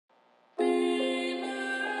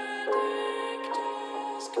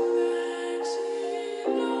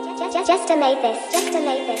just to make this, just to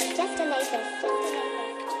make this, just to make this, just to make this.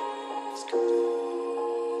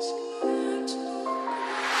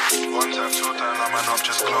 One time, two time, I man up,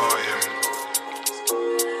 just claw him.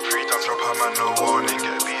 Three times drop her man, no warning.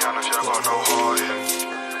 Get behind if you got no heart in.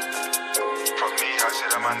 From me, I see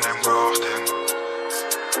that man them grafting.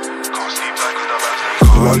 Can't sleep like with the best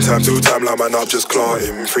them. One time, two time, like man up, just claw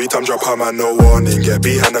him. Three times drop her man, no warning. Get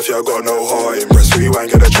behind if you got no heart in. Press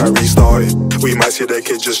rewind, get the track restarted. We might see the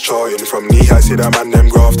kid just charting. From knee high, see that man them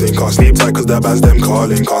grafting. Can't sleep tight cause the band's them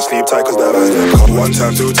calling. Can't sleep tight cause the band's them calling. One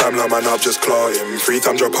time, two time, like man up, just claw him. Three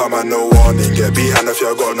time drop her man, no warning. Get behind if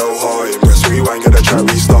you got no heart in. Press rewind, get the track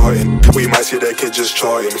restarting. We might see the kid just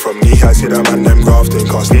charting. From knee high, see that man them grafting.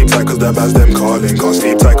 Can't sleep tight cause the band's them calling. Can't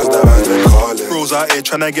sleep tight cause the band's them calling. Bros out here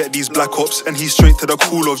tryna get these black ops, and he's straight to the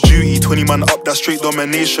Call of Duty. 20 man up, that's straight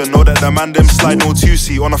domination. Know that the man them slide no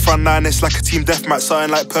 2C. On the front line, it's like a team deathmatch,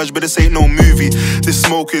 something like Purge, but this ain't no movie. This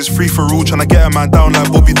smoke is free for all, tryna get a man down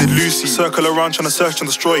like Bobby did Lucy. Circle around, tryna search and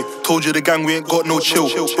destroy. Told you the gang, we ain't got no chill.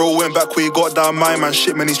 Bro went back where he got down my man.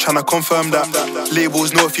 Shit, man, he's tryna confirm that.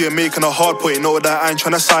 Labels know if you're making a hard point. Know that I ain't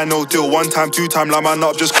tryna sign no deal. One time, two time, like man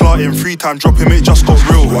up, just claw him. Three time, drop him, it just got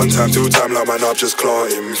real. One time, two time, like man up, just claw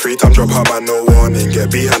him. Three time, drop her man, no warning.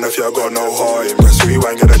 Get behind if you got no heart in. Press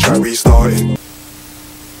rewind, get the track restarting.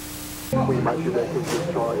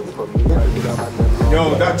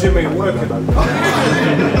 Yo, that gym ain't working.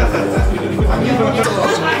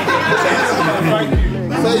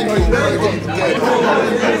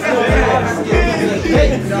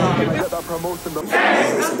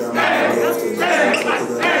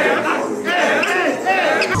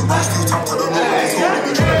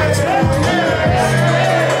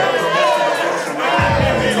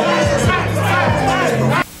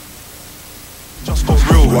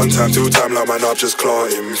 One time, two time, like man up, just claw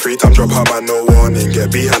him. Three time, drop her man, no warning.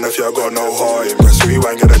 Get behind if you got no heart in. Press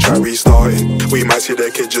rewind, get the track restarting. We might see the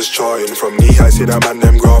kid just charting. From knee high, see that man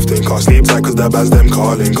them grafting. Can't sleep tight cause the band's them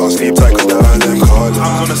calling. Can't sleep tight cause the band's them calling.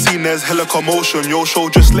 I'm on the scene, there's hella commotion. Yo, show,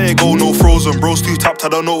 just let it go, no frozen. Bros too tapped, I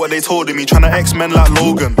don't know what they told me. Tryna X-Men like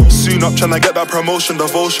Logan. Soon up, tryna get that promotion,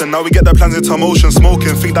 devotion. Now we get the plans into motion.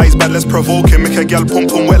 Smoking, think that he's bad, let's provoke him. Make a gal pump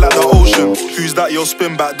wet like the ocean. Who's that, yo,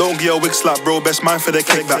 spin back? Don't get a wig slap, bro, best man for the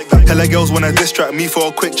kickback. Hella girls wanna distract me for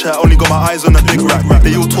a quick chat. Only got my eyes on the big rack.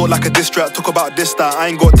 They all talk like a diss track. Talk about this, that. I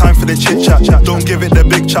ain't got time for the chit chat. Don't give it the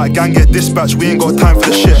big chat. Gang get dispatched. We ain't got time for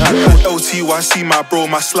the shit. LTYC, my bro,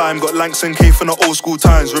 my slime. Got Lanks and K from the old school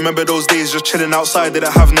times. Remember those days just chilling outside.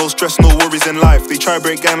 Didn't have no stress, no worries in life. They try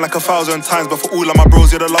break gang like 1,000 times, but for all of my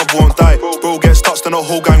bros, yeah, the love won't die. Bro gets touched and the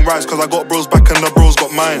whole gang rise. Cause I got bros back and the bros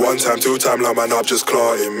got mine. One time, two time, like man up, just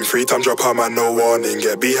claw him. Three time, drop her man, no warning.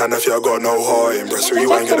 Get behind if you got no heart in. Press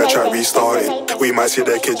rewind, get the track restarting. We might see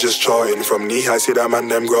the kid just charting. From knee high, see that man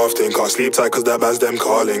them grafting. Can't sleep tight cause the band's them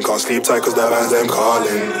calling. Can't sleep tight cause the band's them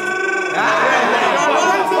calling.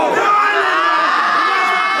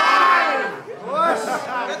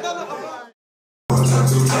 One time,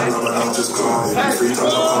 two time, I'm just calling. Three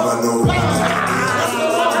times, I'm no